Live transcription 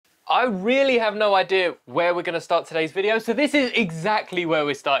I really have no idea where we're going to start today's video, so this is exactly where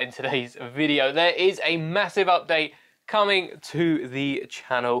we're starting today's video. There is a massive update coming to the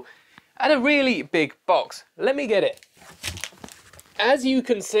channel and a really big box. Let me get it. As you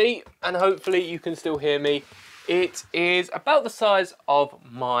can see, and hopefully you can still hear me, it is about the size of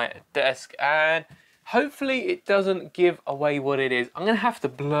my desk, and hopefully it doesn't give away what it is. I'm going to have to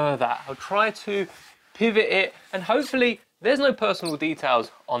blur that. I'll try to pivot it, and hopefully there's no personal details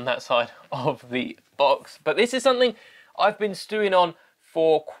on that side of the box. But this is something I've been stewing on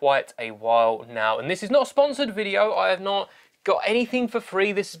for quite a while now, and this is not a sponsored video. I have not got anything for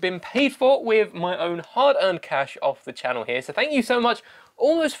free. This has been paid for with my own hard-earned cash off the channel here. So thank you so much.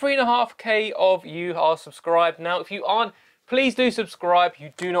 Almost 3.5k of you are subscribed now. If you aren't, please do subscribe.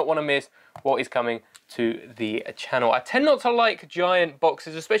 You do not want to miss what is coming to the channel. I tend not to like giant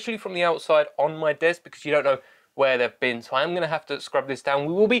boxes, especially from the outside on my desk, because you don't know where they've been. So I'm going to have to scrub this down.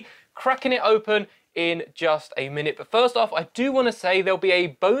 We will be cracking it open in just a minute. But first off, I do want to say there'll be a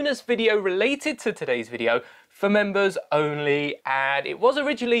bonus video related to today's video for members only. And it was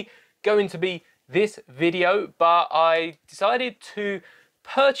originally going to be this video, but I decided to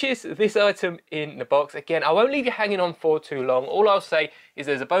purchase this item in the box. Again, I won't leave you hanging on for too long. All I'll say is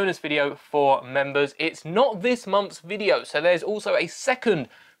there's a bonus video for members. It's not this month's video, so there's also a second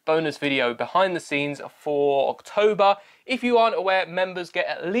bonus video behind the scenes for October. If you aren't aware, members get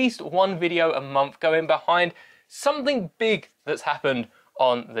at least one video a month going behind something big that's happened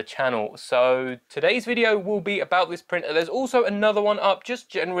on the channel. So today's video will be about this printer. There's also another one up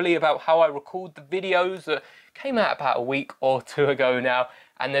just generally about how I record the videos that came out about a week or two ago now,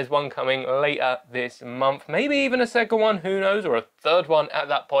 and there's one coming later this month, maybe even a second one, who knows, or a third one at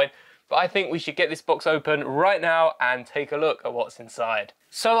that point. But I think we should get this box open right now and take a look at what's inside.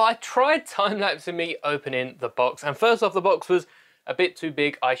 So I tried time-lapsing me opening the box, and first off, the box was a bit too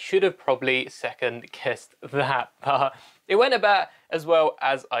big. I should have probably second guessed that, but it went about as well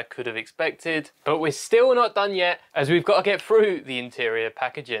as I could have expected. But we're still not done yet, as we've got to get through the interior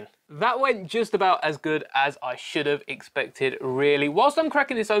packaging. That went just about as good as I should have expected, really. Whilst I'm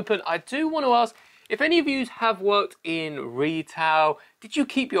cracking this open, I do want to ask, if any of you have worked in retail, did you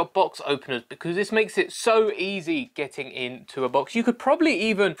keep your box openers? Because this makes it so easy getting into a box. You could probably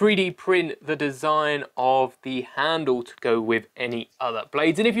even 3D print the design of the handle to go with any other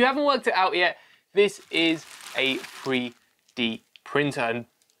blades. And if you haven't worked it out yet, this is a 3D printer, and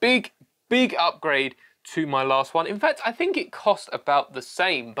big upgrade to my last one. In fact, I think it cost about the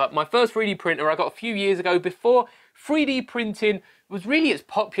same, but my first 3D printer I got a few years ago, before 3D printing was really as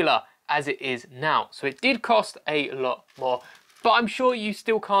popular as it is now. So it did cost a lot more, but I'm sure you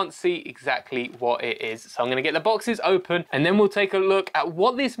still can't see exactly what it is. So I'm gonna get the boxes open, and then we'll take a look at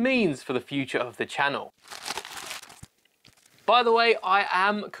what this means for the future of the channel. By the way, I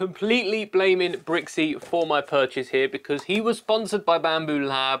am completely blaming Brixie for my purchase here, because he was sponsored by Bambu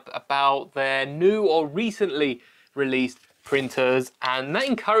Lab about their new or recently released printers, and that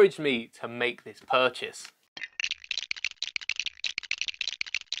encouraged me to make this purchase.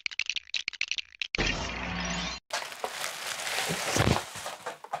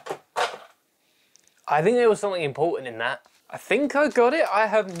 I think there was something important in that. I think I got it. I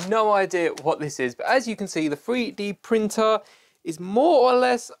have no idea what this is, but as you can see, the 3D printer is more or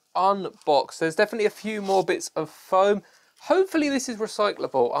less unboxed. There's definitely a few more bits of foam. Hopefully this is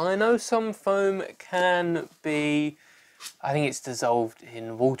recyclable. I know some foam can be, I think it's dissolved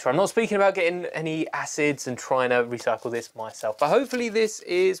in water. I'm not speaking about getting any acids and trying to recycle this myself, but hopefully this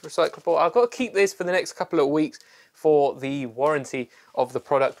is recyclable. I've got to keep this for the next couple of weeks for the warranty of the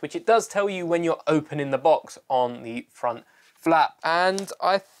product, which it does tell you when you're opening the box on the front flap. And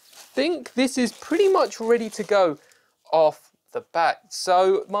I think this is pretty much ready to go off the bat.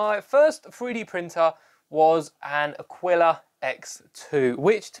 So my first 3D printer was an Aquila X2,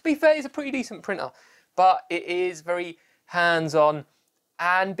 which, to be fair, is a pretty decent printer, but it is very hands-on.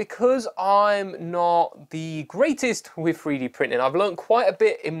 And because I'm not the greatest with 3D printing, I've learned quite a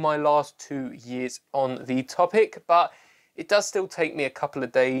bit in my last 2 years on the topic, but it does still take me a couple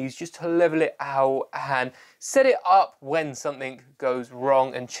of days just to level it out and set it up when something goes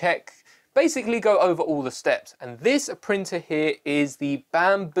wrong, and check, basically go over all the steps. And this printer here is the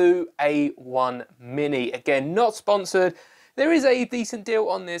Bambu A1 Mini. Again, not sponsored. There is a decent deal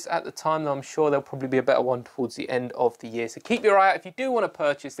on this at the time, though I'm sure there'll probably be a better one towards the end of the year. So keep your eye out if you do want to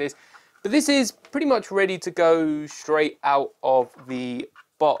purchase this. But this is pretty much ready to go straight out of the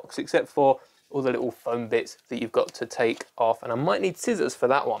box, except for all the little foam bits that you've got to take off. And I might need scissors for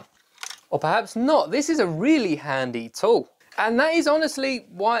that one. Or perhaps not. This is a really handy tool. And that is honestly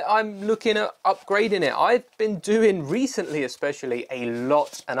why I'm looking at upgrading it. I've been doing recently especially a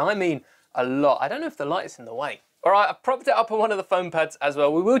lot, and I mean a lot. I don't know if the light's in the way. All right, I've propped it up on one of the foam pads as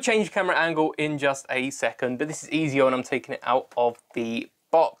well. We will change camera angle in just a second, but this is easier when I'm taking it out of the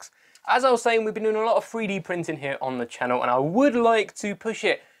box. As I was saying, we've been doing a lot of 3D printing here on the channel, and I would like to push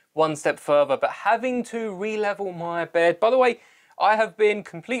it one step further, but having to re-level my bed. By the way, I have been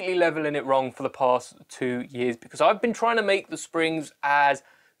completely leveling it wrong for the past 2 years because I've been trying to make the springs as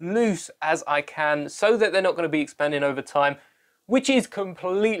loose as I can so that they're not going to be expanding over time, which is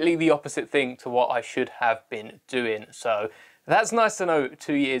completely the opposite thing to what I should have been doing. So that's nice to know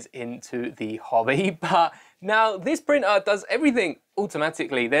 2 years into the hobby. But now this printer does everything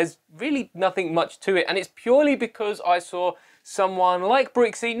automatically. There's really nothing much to it, and it's purely because I saw someone like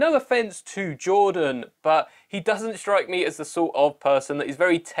Brixie, no offense to Jordan, but he doesn't strike me as the sort of person that is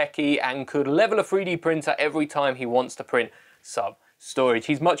very techie and could level a 3D printer every time he wants to print some storage.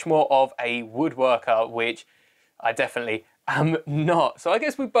 He's much more of a woodworker, which I definitely am not. So I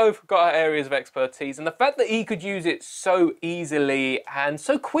guess we've both got our areas of expertise, and the fact that he could use it so easily and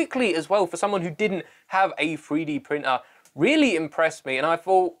so quickly as well for someone who didn't have a 3D printer really impressed me. And I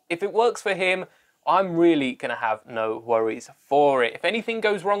thought if it works for him, I'm really gonna have no worries for it. If anything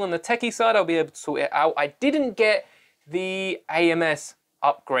goes wrong on the techie side, I'll be able to sort it out. I didn't get the AMS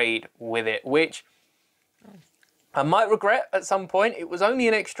upgrade with it, which I might regret at some point. It was only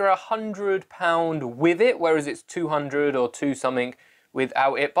an extra £100 with it, whereas it's 200 or 2 something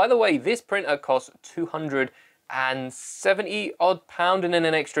without it. By the way, this printer costs 270 odd pound and then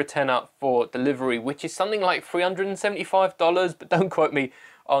an extra tenner for delivery, which is something like $375, but don't quote me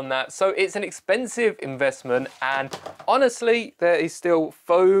on that. So it's an expensive investment, and honestly there is still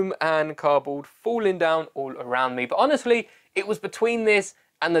foam and cardboard falling down all around me. But honestly, it was between this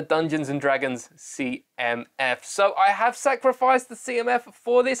and the Dungeons and Dragons CMF. So I have sacrificed the CMF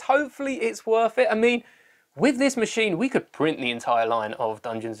for this. Hopefully it's worth it. I mean, with this machine, we could print the entire line of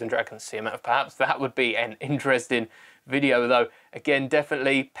Dungeons and Dragons CMF. Perhaps that would be an interesting video though. Again,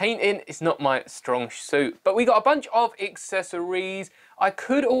 definitely painting is not my strong suit, but we got a bunch of accessories. I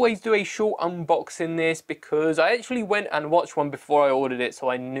could always do a short unboxing this because I actually went and watched one before I ordered it, so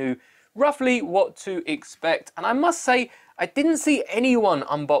I knew roughly what to expect. And I must say, I didn't see anyone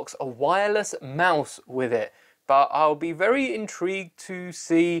unbox a wireless mouse with it, but I'll be very intrigued to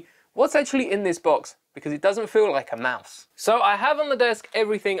see what's actually in this box because it doesn't feel like a mouse. So I have on the desk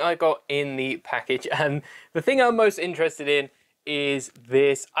everything I got in the package, and the thing I'm most interested in is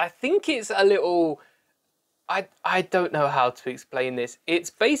this. I think it's a little, I don't know how to explain this. It's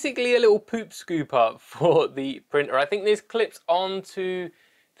basically a little poop scooper for the printer. I think this clips onto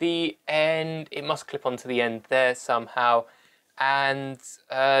the end. It must clip onto the end there somehow. And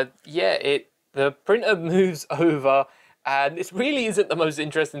yeah, the printer moves over. And this really isn't the most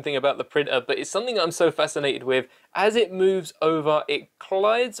interesting thing about the printer, but it's something I'm so fascinated with. As it moves over, it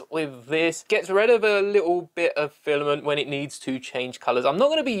collides with this, gets rid of a little bit of filament when it needs to change colors. I'm not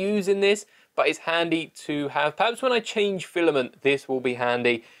going to be using this, but it's handy to have. Perhaps when I change filament, this will be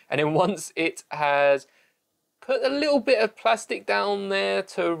handy. And then once it has put a little bit of plastic down there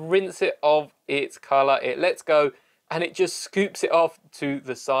to rinse it of its color, it lets go and it just scoops it off to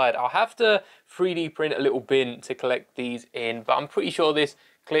the side. I'll have to 3D print a little bin to collect these in, but I'm pretty sure this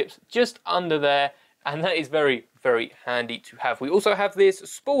clips just under there, and that is very, very handy to have. We also have this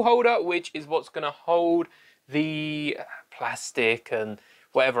spool holder, which is what's gonna hold the plastic and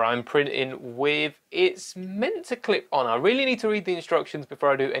whatever I'm printing with. It's meant to clip on. I really need to read the instructions before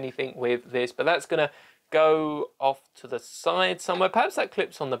I do anything with this, but that's gonna go off to the side somewhere. Perhaps that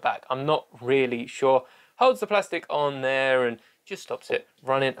clips on the back. I'm not really sure. Holds the plastic on there and just stops it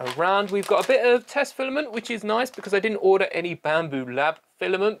running around. We've got a bit of test filament, which is nice because I didn't order any Bambu Lab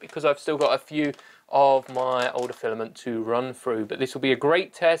filament because I've still got a few of my older filament to run through. But this will be a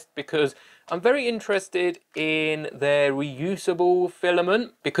great test because I'm very interested in their reusable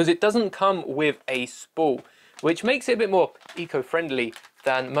filament because it doesn't come with a spool, which makes it a bit more eco-friendly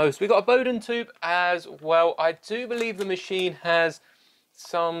than most. We've got a Bowden tube as well. I do believe the machine has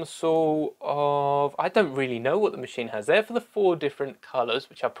some sort of, I don't really know what the machine has there for the 4 different colors,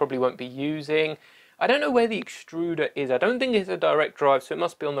 which I probably won't be using. I don't know where the extruder is. I don't think it's a direct drive, so it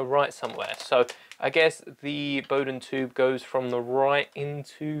must be on the right somewhere. So I guess the Bowden tube goes from the right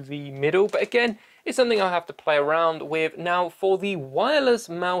into the middle, but again, it's something I'll have to play around with. Now for the wireless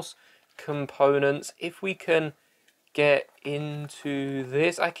mouse components, if we can get into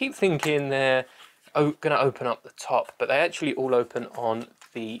this, I keep thinking they're gonna open up the top, but they actually all open on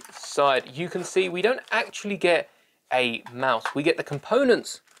the side. You can see we don't actually get a mouse. We get the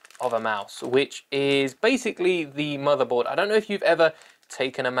components of a mouse, which is basically the motherboard. I don't know if you've ever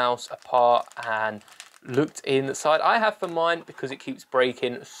taken a mouse apart and looked inside. I have for mine because it keeps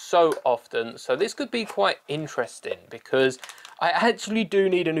breaking so often. So this could be quite interesting because I actually do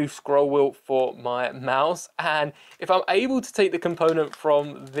need a new scroll wheel for my mouse, and if I'm able to take the component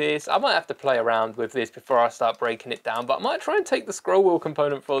from this, I might have to play around with this before I start breaking it down, but I might try and take the scroll wheel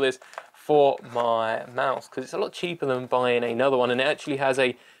component for this for my mouse because it's a lot cheaper than buying another one, and it actually has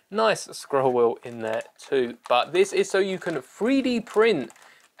a nice scroll wheel in there too. But this is so you can 3D print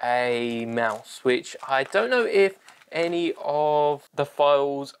a mouse, which I don't know if any of the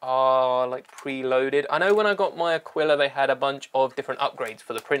files are like preloaded. I know when I got my Aquila they had a bunch of different upgrades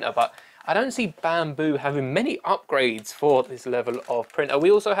for the printer, but I don't see Bambu having many upgrades for this level of printer.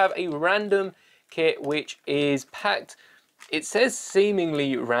 We also have a random kit which is packed. It says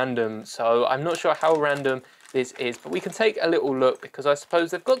seemingly random, so I'm not sure how random this is, but we can take a little look because I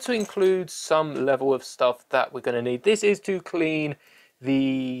suppose they've got to include some level of stuff that we're going to need. This is to clean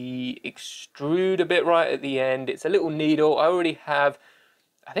the extrude a bit right at the end. It's a little needle. I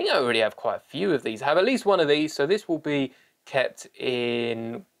think I already have quite a few of these. I have at least one of these, so this will be kept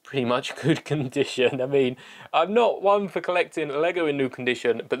in pretty much good condition. I mean, I'm not one for collecting Lego in new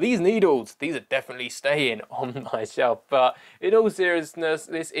condition, but these needles, these are definitely staying on my shelf. But in all seriousness,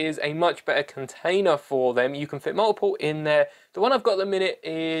 this is a much better container for them. You can fit multiple in there. The one I've got at the minute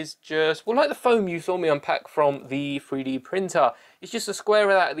is just, well, like the foam you saw me unpack from the 3D printer. It's just a square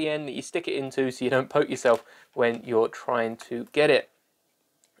of that at the end that you stick it into so you don't poke yourself when you're trying to get it.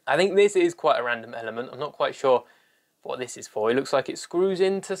 I think this is quite a random element. I'm not quite sure what this is for. It looks like it screws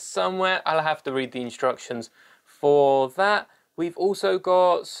into somewhere. I'll have to read the instructions for that. We've also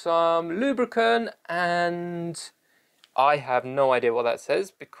got some lubricant, and I have no idea what that says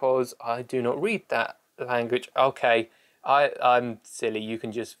because I do not read that language. Okay, I'm silly. You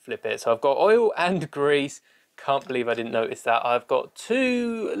can just flip it. So I've got oil and grease. Can't believe I didn't notice that. I've got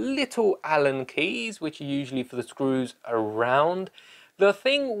two little Allen keys, which are usually for the screws around. The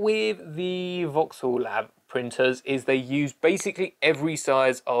thing with the Voxelab printers is they use basically every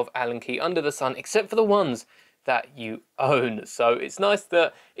size of Allen key under the sun except for the ones that you own. So it's nice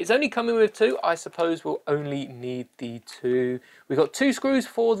that it's only coming with two. I suppose we'll only need the two. We've got two screws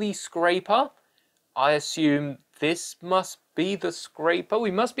for the scraper. I assume this must be the scraper.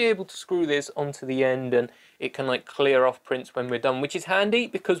 We must be able to screw this onto the end and it can like clear off prints when we're done, which is handy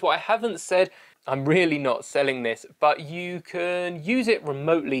because what I haven't said, I'm really not selling this, but you can use it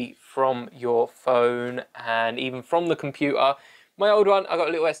remotely from your phone and even from the computer. My old one, I got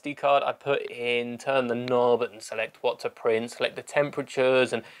a little SD card I put in, turn the knob and select what to print, select the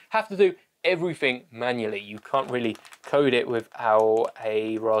temperatures, and have to do everything manually. You can't really code it without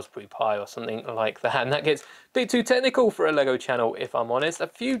a Raspberry Pi or something like that, and that gets a bit too technical for a Lego channel, if I'm honest. A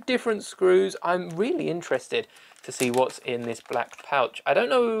few different screws. I'm really interested to see what's in this black pouch. I don't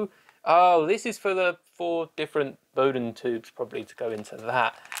know. Oh, this is for the 4 different Bowden tubes, probably to go into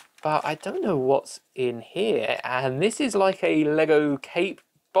that. But I don't know what's in here. And this is like a Lego cape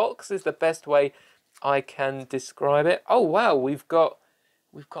box is the best way I can describe it. Oh, wow, we've got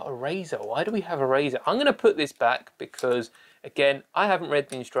a razor. Why do we have a razor? I'm going to put this back because, again, I haven't read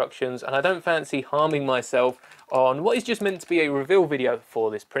the instructions and I don't fancy harming myself on what is just meant to be a reveal video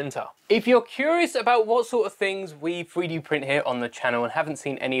for this printer. If you're curious about what sort of things we 3D print here on the channel and haven't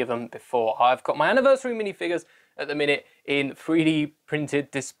seen any of them before, I've got my anniversary minifigures at the minute in 3D printed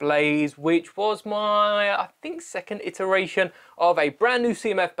displays, which was my, I think, second iteration of a brand new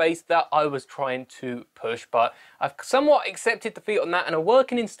CMF base that I was trying to push, but I've somewhat accepted defeat on that and are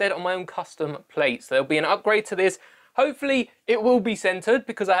working instead on my own custom plates. There'll be an upgrade to this. Hopefully it will be centered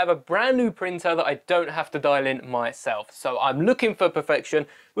because I have a brand new printer that I don't have to dial in myself. So I'm looking for perfection.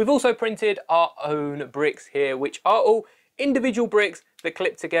 We've also printed our own bricks here, which are all individual bricks that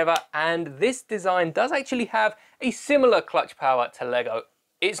clip together, and this design does actually have a similar clutch power to Lego.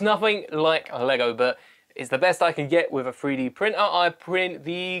 It's nothing like Lego, but it's the best I can get with a 3D printer. I print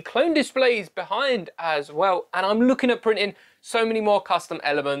the clone displays behind as well, and I'm looking at printing so many more custom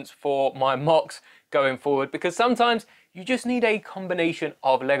elements for my mocks going forward, because sometimes you just need a combination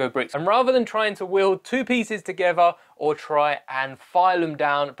of Lego bricks. And rather than trying to weld 2 pieces together or try and file them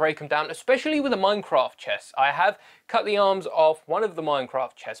down, break them down, especially with a Minecraft chest. I have cut the arms off one of the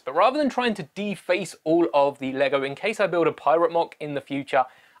Minecraft chests, but rather than trying to deface all of the Lego in case I build a pirate mock in the future,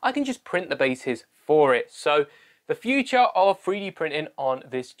 I can just print the bases for it. So the future of 3D printing on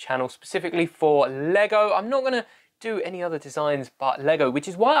this channel, specifically for Lego, I'm not gonna do any other designs but Lego, which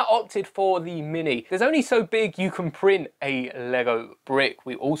is why I opted for the Mini. There's only so big you can print a Lego brick.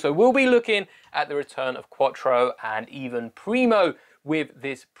 We also will be looking at the return of Quattro and even Primo with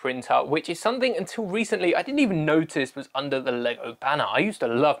this printer, which is something until recently I didn't even notice was under the LEGO banner. I used to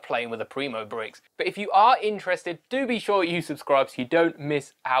love playing with the Primo bricks. But if you are interested, do be sure you subscribe so you don't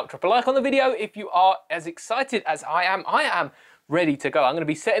miss out. Drop a like on the video if you are as excited as I am. I am ready to go. I'm going to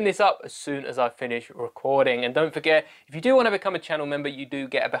be setting this up as soon as I finish recording. And don't forget, if you do want to become a channel member, you do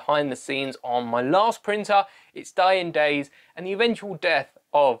get a behind the scenes on my last printer, its dying days, and the eventual death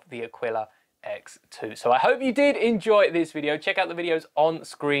of the Aquila X2. So I hope you did enjoy this video. Check out the videos on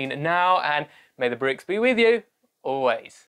screen now, and may the bricks be with you always.